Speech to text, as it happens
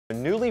A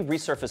newly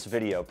resurfaced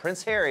video,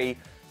 Prince Harry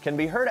can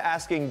be heard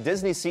asking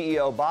Disney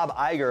CEO Bob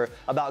Iger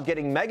about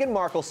getting Meghan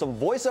Markle some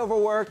voiceover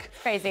work.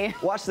 Crazy.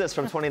 Watch this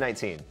from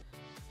 2019.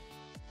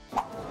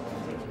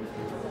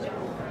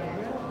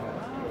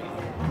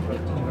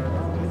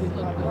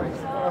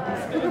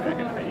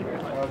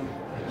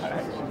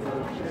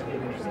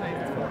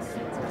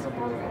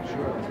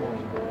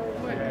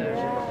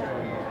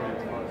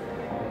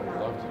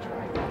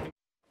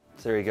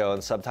 So there you go,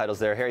 and subtitles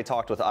there. Harry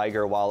talked with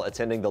Iger while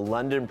attending the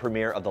London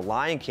premiere of The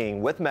Lion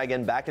King with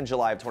Meghan back in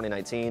July of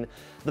 2019.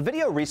 The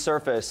video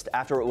resurfaced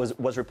after it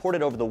was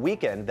reported over the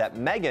weekend that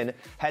Meghan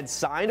had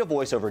signed a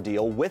voiceover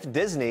deal with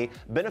Disney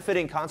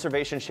benefiting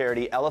conservation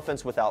charity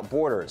Elephants Without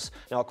Borders.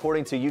 Now,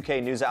 according to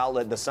UK news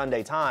outlet The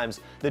Sunday Times,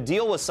 the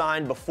deal was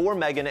signed before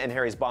Meghan and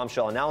Harry's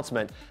bombshell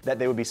announcement that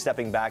they would be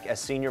stepping back as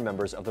senior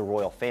members of the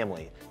royal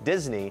family.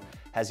 Disney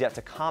has yet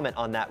to comment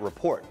on that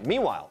report.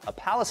 Meanwhile, a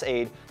palace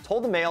aide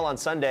told the Mail on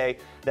Sunday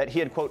that he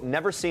had, quote,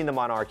 never seen the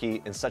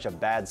monarchy in such a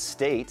bad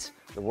state.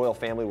 The royal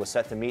family was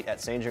set to meet at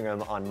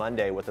Sandringham on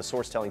Monday, with a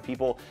source telling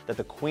People that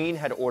the Queen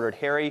had ordered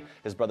Harry,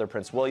 his brother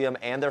Prince William,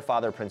 and their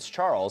father Prince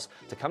Charles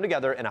to come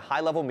together in a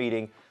high-level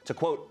meeting to,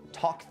 quote,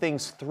 talk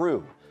things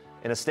through.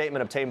 In a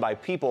statement obtained by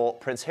People,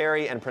 Prince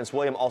Harry and Prince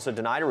William also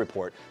denied a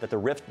report that the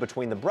rift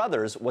between the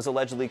brothers was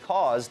allegedly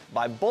caused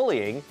by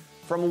bullying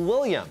from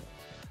William.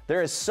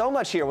 There is so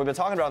much here we've been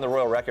talking about on the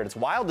Royal Record. It's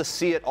wild to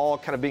see it all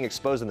kind of being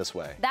exposed in this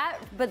way.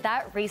 But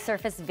that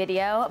resurfaced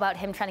video about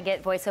him trying to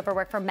get voiceover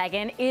work for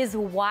Meghan is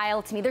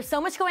wild to me. There's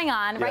so much going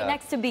on right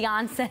next to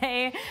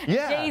Beyonce,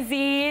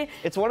 Jay-Z.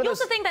 It's one of those.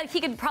 You also think that he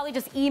could probably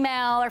just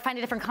email or find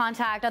a different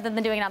contact other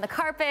than doing it on the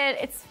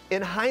carpet.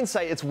 In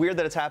hindsight, it's weird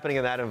that it's happening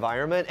in that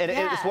environment. And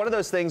it's one of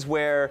those things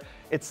where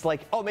it's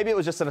like, oh, maybe it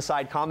was just an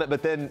aside comment,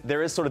 but then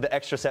there is sort of the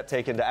extra step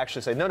taken to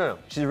actually say, no,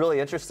 she's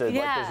really interested.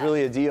 Like, there's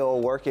really a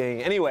deal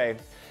working. Anyway.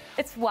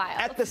 It's wild.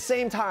 At the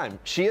same time,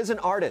 she is an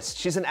artist.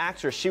 She's an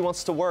actress. She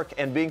wants to work,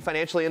 and being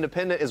financially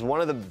independent is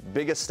one of the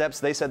biggest steps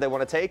they said they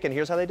want to take, and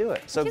here's how they do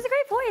it. So she's a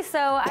great voice, so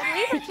I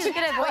believe that she's good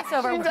at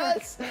voiceover. She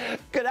does.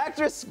 Good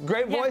actress,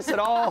 great voice at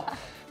all.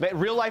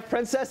 Real life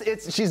princess.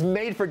 She's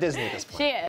made for Disney at this point. She is.